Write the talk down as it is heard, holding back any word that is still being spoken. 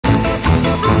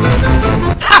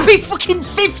Happy fucking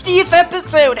 50th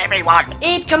episode, everyone!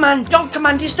 Ape Command, Dog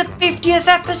Command, it's the 50th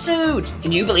episode!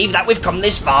 Can you believe that we've come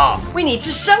this far? We need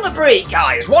to celebrate,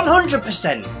 guys,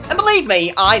 100%! And believe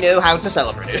me, I know how to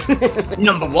celebrate.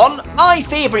 Number one, my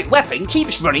favourite weapon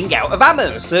keeps running out of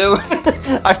ammo, so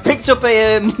I've picked up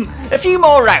a few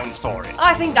more rounds for it.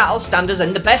 I think that'll stand us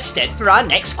in the best stead for our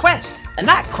next quest. And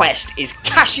that quest is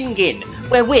Cashing In,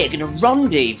 where we're gonna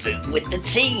rendezvous with the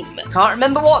team. Can't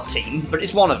remember what team, but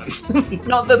it's one of them.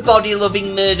 Not the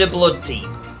body-loving murder blood team.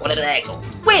 Whatever they're called.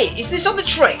 Wait, is this on the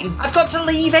train? I've got to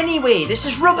leave anyway, this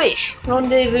is rubbish.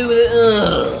 Rendezvous with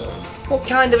ugh. What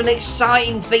kind of an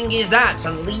exciting thing is that,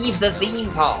 to leave the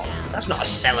theme park? That's not a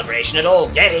celebration at all.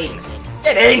 Get in!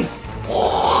 Get in!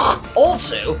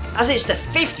 Also, as it's the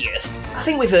 50th, I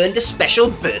think we've earned a special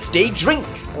birthday drink.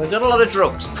 We've got a lot of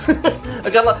drugs.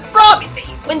 I've got a lot... Blimey!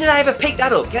 When did I ever pick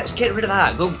that up? Let's get rid of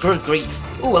that. Good grief.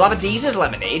 Ooh, we'll have a Deezer's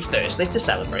lemonade firstly to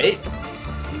celebrate.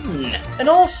 And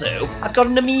also, I've got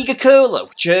an Amiga Cola,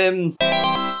 which, well,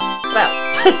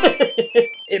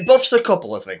 it buffs a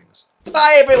couple of things.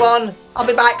 Bye everyone, I'll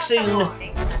be back soon.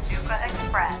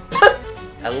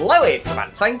 Hello Ape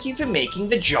Command, thank you for making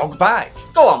the jog back.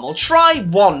 Go on, we'll try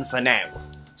one for now.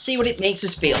 See what it makes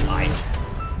us feel like.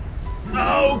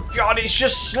 Oh god, it's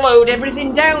just slowed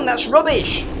everything down, that's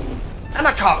rubbish. And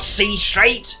I can't see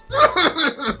straight.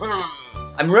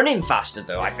 I'm running faster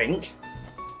though, I think.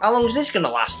 How long is this gonna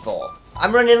last for?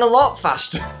 I'm running a lot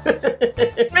faster.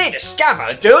 Raider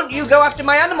Scavver, don't you go after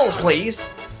my animals, please.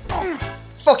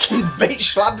 Fucking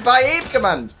bitch slapped by Ape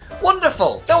Command.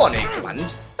 Wonderful. Go on, Ape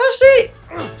Command. That's it.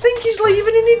 I think he's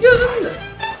leaving and he doesn't.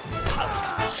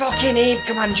 Fucking Ape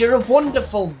Command, you're a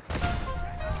wonderful...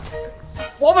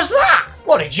 What was that?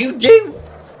 What did you do?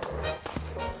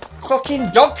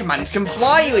 Fucking Dog Command can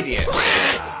fly, you idiot.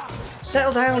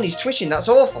 Settle down, he's twitching, that's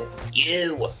awful.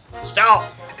 You.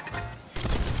 Stop.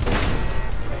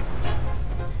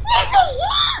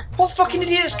 What fucking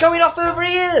idiot's going off over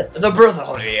here? The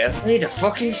Brotherhood here. Need a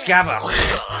fucking scabber.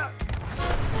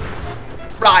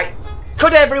 Right.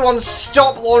 Could everyone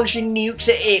stop launching nukes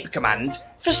at Ape Command?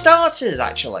 For starters,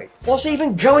 actually. What's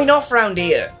even going off round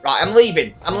here? Right, I'm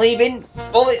leaving. I'm leaving.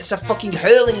 Bullets are fucking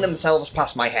hurling themselves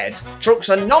past my head. Trucks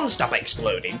are non-stop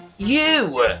exploding.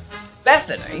 You!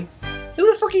 Bethany?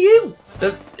 Who the fuck are you?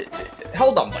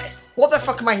 Hold on, Beth. What the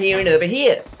fuck am I hearing over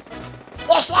here?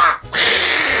 What's that?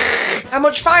 How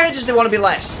much fire does there want to be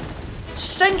less?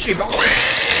 Sentry bomb?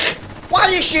 Why are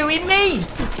you shooting me?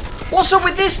 What's up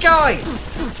with this guy?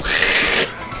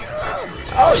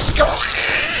 Oh, stop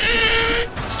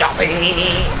it!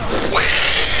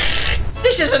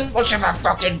 This isn't much of a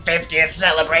fucking 50th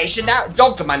celebration now.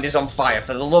 Dog Command is on fire,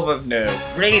 for the love of no.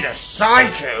 Raider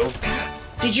Psycho?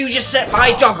 Did you just set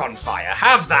my dog on fire?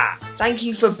 Have that. Thank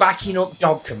you for backing up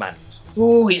Dog Command.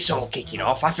 Ooh, it's all kicking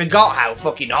off. I forgot how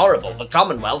fucking horrible the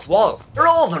Commonwealth was. Are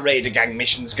all the Raider Gang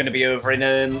missions going to be over in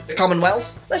the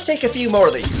Commonwealth? Let's take a few more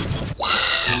of these.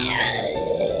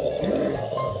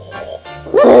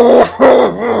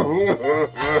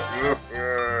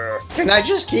 Can I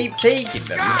just keep taking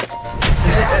them?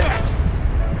 Is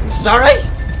it sorry?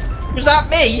 Was that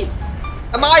me?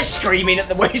 Am I screaming at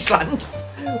the wasteland?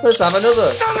 Let's have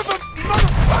another. Son of a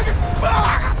motherfucking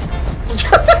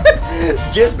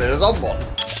Gizmo's on one.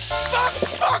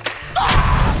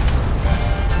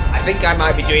 I think I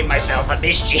might be doing myself a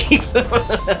mischief. God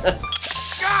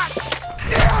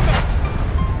damn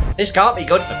it! This can't be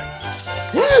good for me.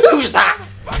 Who's that?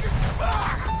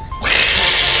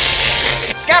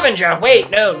 Scavenger! Wait,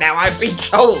 no, now I've been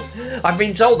told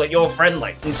that you're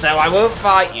friendly, and so I won't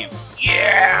fight you.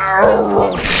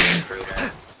 Yeah!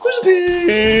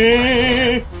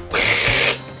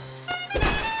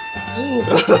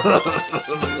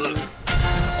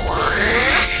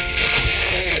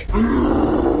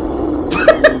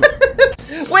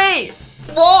 Wait!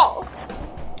 What?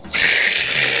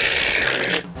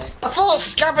 I thought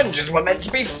scavengers were meant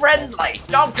to be friendly.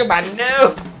 Dog Command,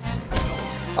 no!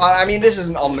 I mean, this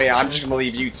isn't on me. I'm just gonna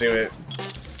leave you to it.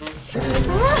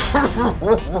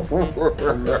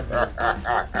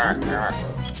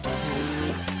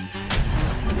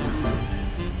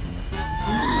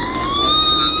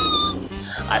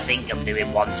 I think I'm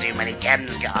doing one too many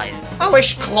chems, guys. I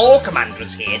wish Claw Command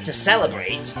was here to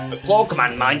celebrate, but Claw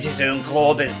Command minds his own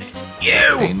claw business.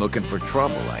 You! Ain't looking for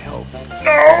trouble, I hope.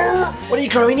 No! What are you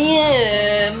growing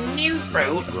here? Mute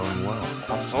fruit? Growing well.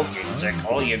 I'll fucking take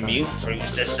all your mute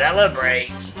fruits to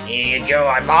celebrate. Here you go,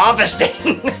 I'm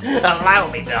harvesting. Allow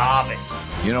me to harvest.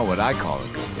 You know what I call a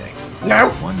good day? No!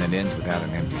 One that ends without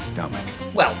an empty stomach.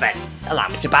 Well then, allow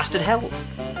me to bastard hell.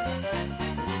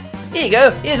 Here you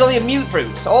go, here's all your mute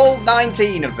fruits, all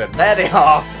 19 of them, there they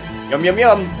are. Yum yum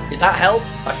yum. Did that help?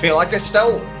 I feel like I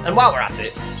stole. And while we're at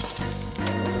it...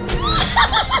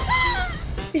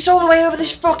 It's all the way over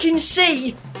this fucking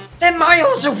sea! They're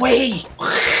miles away!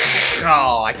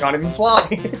 Oh, I can't even fly.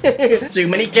 Too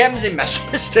many chems in my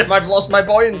system, I've lost my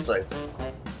buoyancy.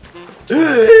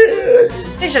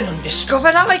 There's an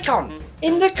undiscovered icon!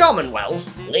 In the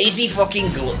Commonwealth, lazy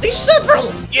fucking ghoul. There's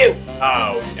several! You!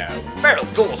 Oh no. Feral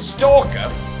ghoul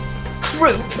stalker?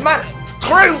 Croup man.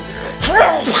 Croup!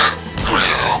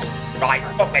 Right,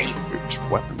 fuck me. It's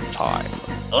weapon time.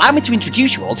 Allow me to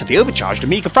introduce you all to the overcharged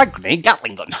Amiga frag grenade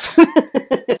Gatling gun.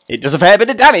 It does a fair bit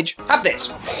of damage. Have this.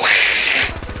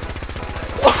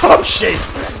 Oh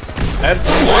shit! And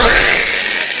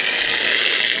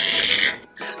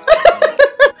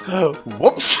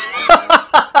whoops!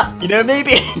 You know,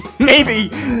 maybe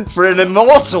for an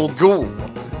immortal ghoul,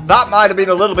 that might have been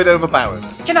a little bit overpowered.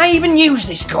 Can I even use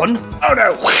this gun? Oh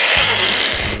no!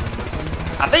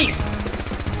 Have these.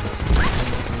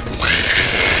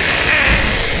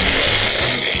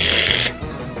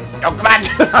 Oh, come on!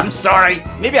 I'm sorry.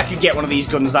 Maybe I could get one of these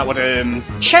guns that would,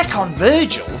 check on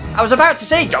Virgil. I was about to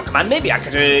say, Dogman, maybe I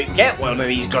could, get one of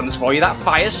these guns for you that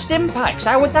fires stim packs.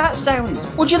 How would that sound?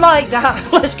 Would you like that?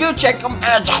 Let's go check on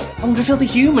Virgil. I wonder if he'll be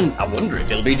human. I wonder if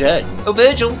he'll be dead. Oh,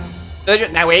 Virgil. Virgil,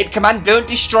 now wait, Command, don't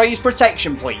destroy his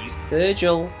protection, please.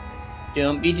 Virgil,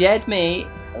 don't be dead, mate.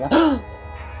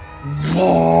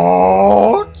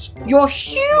 What? You're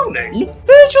human?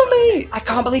 Virgil, mate. I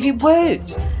can't believe it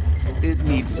worked. It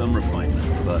needs some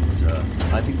refinement, but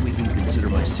I think we can consider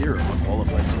my serum a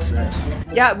qualified success.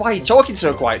 Yeah, why are you talking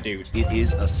so quiet, dude? It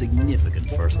is a significant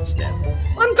first step.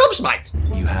 I'm gobsmacked.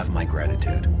 You have my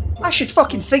gratitude. I should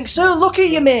fucking think so. Look at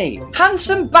you, mate.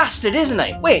 Handsome bastard, isn't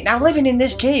he? Wait, now living in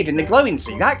this cave in the glowing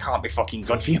sea, that can't be fucking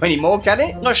good for you anymore, can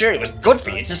it? Not sure it was good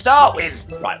for you to start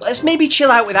with. Right, let's maybe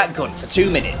chill out with that gun for 2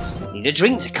 minutes. Need a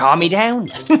drink to calm me down.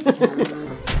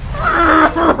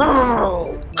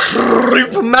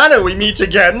 Group manner, we meet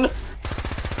again.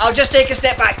 I'll just take a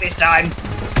step back this time.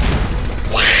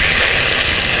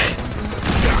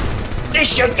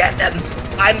 This should get them.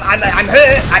 I'm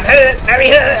hurt. I'm hurt. Very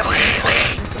hurt.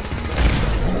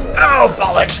 Oh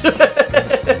bollocks!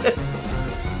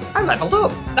 I leveled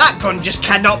up. That gun just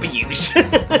cannot be used.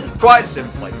 Quite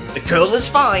simply. The cooler's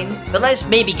fine, but let's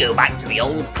maybe go back to the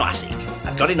old classic.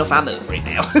 I've got enough ammo for it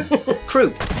now.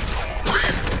 Crew.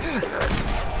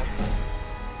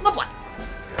 Lovely.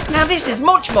 Now this is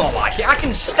much more like it. I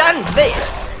can stand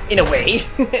this in a way.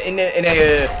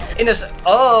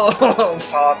 Oh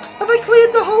fuck! Have I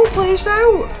cleared the whole place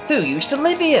out? Who used to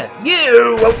live here?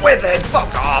 You, a withered.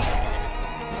 Fuck off.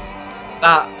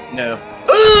 No.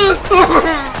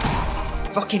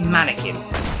 Fucking mannequin.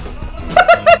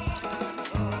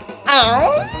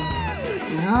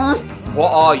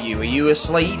 What are you? Are you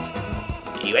asleep?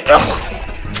 Are you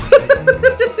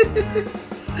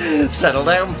Settle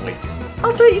down, please.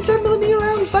 I'll take your 10mm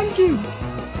rounds, thank you.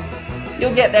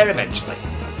 You'll get there eventually.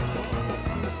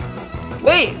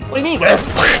 Wait, what do you mean?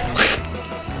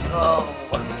 Oh,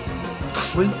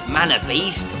 Croup Manor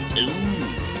basement. Ooh.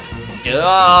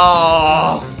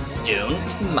 Oh,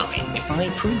 don't mind if I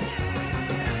prove.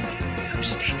 Go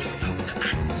steady, oh, come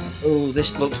on. Oh,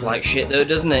 this looks like shit though,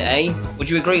 doesn't it, eh? Would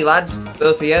you agree, lads?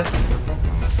 Both of you?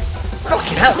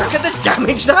 Fucking hell, look at the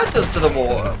damage that does to the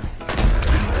water.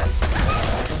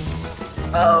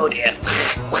 Oh dear.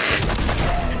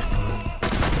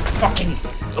 Fucking.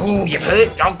 Oh, you've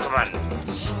hurt dog command.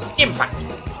 Stimpack.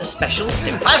 A special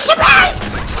stimpack. Surprise!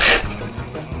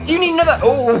 Do you need another?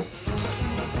 Oh.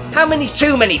 How many's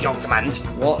too many, dog command?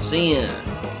 What's here?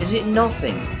 Is it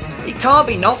nothing? It can't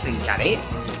be nothing, can it?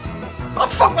 Oh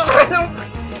fuck!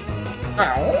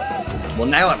 Well,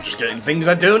 now I'm just getting things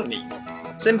I don't need.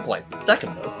 Simply.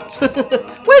 Second though.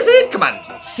 Where's it, command?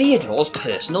 Theodore's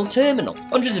personal terminal.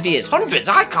 Hundreds of years. Hundreds?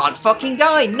 I can't fucking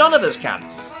die. None of us can.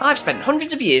 I've spent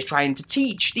hundreds of years trying to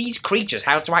teach these creatures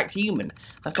how to act human.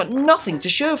 I've got nothing to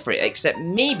show for it, except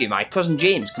maybe my cousin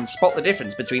James can spot the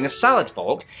difference between a salad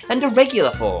fork and a regular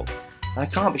fork. I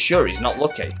can't be sure he's not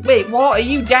lucky. Wait, what? Are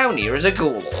you down here as a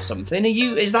ghoul or something?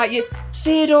 Is that you?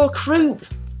 Theodore Croup?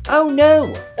 Oh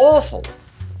no. Awful.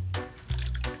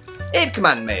 Hey,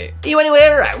 command mate. Are you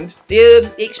anywhere around?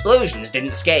 The explosions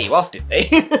didn't scare you off, did they?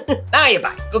 Now you're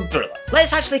back. Good thriller.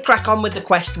 Let's actually crack on with the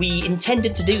quest we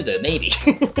intended to do, though, maybe.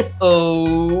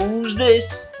 Oh, who's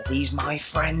this? Are these my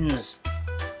friends?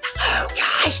 Hello,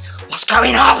 guys. What's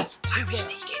going on? Why are we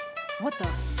sneaking? What the?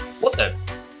 What the?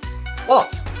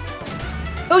 What?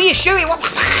 Who are you shooting? What?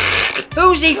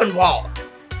 Who's even what?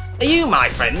 Are you my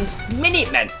friends?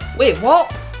 Minutemen. Wait,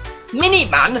 what?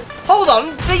 Minuteman? Hold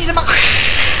on.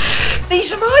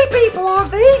 These are my people,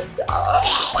 aren't they?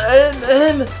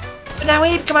 But now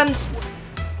Ape Command's...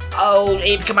 Oh,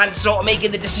 Ape Command's sort of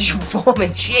making the decision for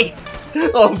me. Shit.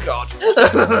 Oh, God.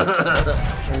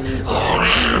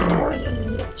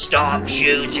 Stop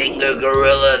shooting the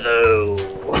gorilla, though.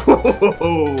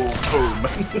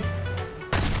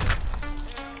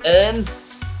 Boom.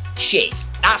 Shit.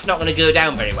 That's not going to go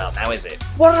down very well now, is it?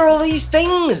 What are all these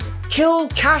things? Kill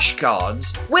cash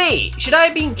cards? Wait, should I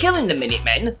have been killing the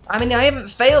Minutemen? I mean, I haven't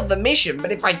failed the mission,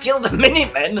 but if I kill the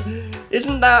Minutemen,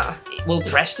 isn't that... Will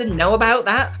Preston know about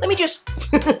that? Let me just...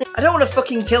 I don't want to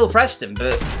fucking kill Preston,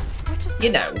 but...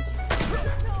 You know.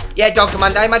 Yeah, Dog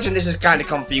Command, I imagine this is kind of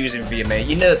confusing for you, mate.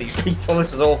 You know these people,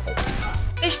 this is awful.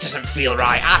 This doesn't feel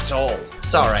right at all.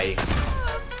 Sorry.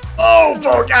 Oh,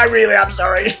 fuck, I really am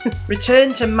sorry.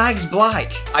 Return to Mags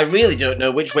Black. I really don't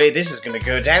know which way this is going to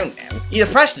go down now.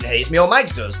 Either Preston hates me or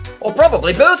Mags does. Or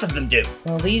probably both of them do.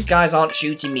 Well, these guys aren't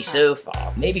shooting me so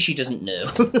far. Maybe she doesn't know.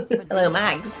 Hello,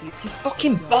 Mags. You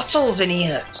fucking bottles in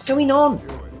here. What's going on?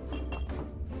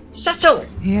 Settle.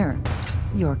 Here,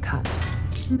 your cut.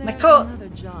 My cut.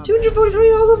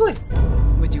 243, oh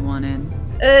lovely. Would you want in?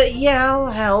 Yeah, I'll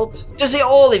help. Does it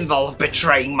all involve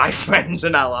betraying my friends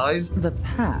and allies? The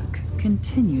pack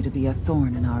continue to be a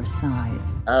thorn in our side.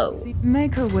 Oh.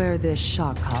 Make her wear this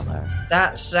shock collar.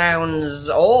 That sounds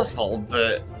awful,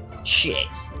 but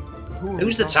shit.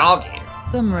 Who's the target?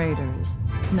 Some raiders,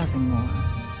 nothing more.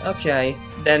 Okay,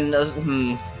 then,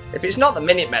 if it's not the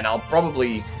Minutemen, I'll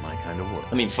probably... My kind of work.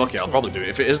 I mean, fuck it, I'll probably do it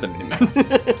if it is the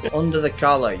Minutemen. Under the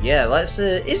collar, yeah, let's,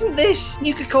 isn't this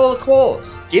Nuka-Cola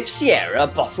Quartz? Give Sierra a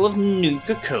bottle of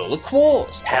Nuka-Cola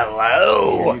Quartz.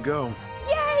 Hello! Here you go.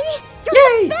 Yay! You're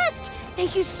Yay! the best!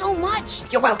 Thank you so much.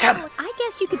 You're welcome. I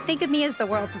guess you could think of me as the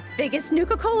world's biggest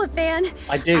Nuka-Cola fan.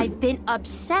 I do. I've been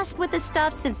obsessed with the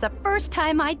stuff since the first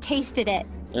time I tasted it.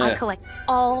 Yeah. I collect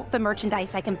all the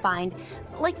merchandise I can find.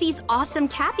 Like these awesome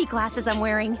Cappy glasses I'm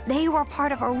wearing. They were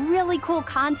part of a really cool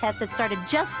contest that started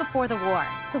just before the war.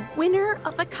 The winner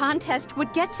of the contest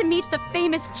would get to meet the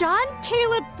famous John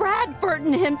Caleb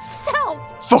Bradburton himself.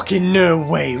 Fucking no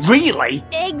way, really?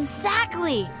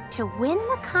 Exactly! To win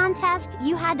the contest,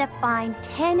 you had to find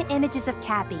 10 images of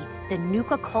Cappy, the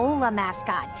Nuka-Cola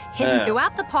mascot, hidden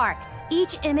throughout the park.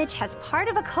 Each image has part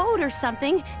of a code or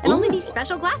something, and only these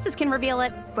special glasses can reveal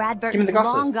it. Bradburton's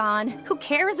long gone. Who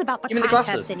cares about the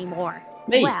contest anymore?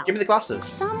 Me, well, give me the glasses.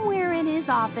 Somewhere in his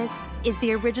office is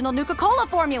the original Nuka-Cola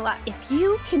formula. If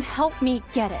you can help me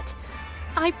get it,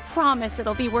 I promise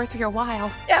it'll be worth your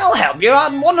while. Yeah, I'll help you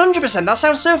out 100%, that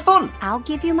sounds so fun. I'll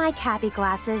give you my Cappy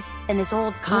glasses and this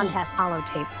old contest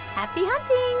holotape. Happy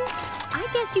hunting! I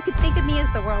guess you could think of me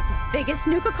as the world's biggest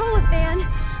Nuka-Cola fan.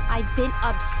 I've been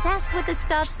obsessed with the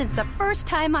stuff since the first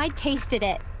time I tasted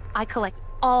it. I collect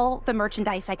all the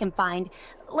merchandise I can find.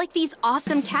 Like these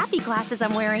awesome Cappy glasses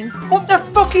I'm wearing. What the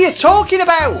fuck are you talking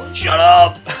about? Shut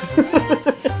up!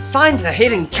 Find the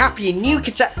hidden Cappy in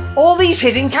Nuka... All these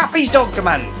hidden Cappies, Dog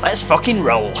Command. Let's fucking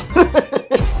roll.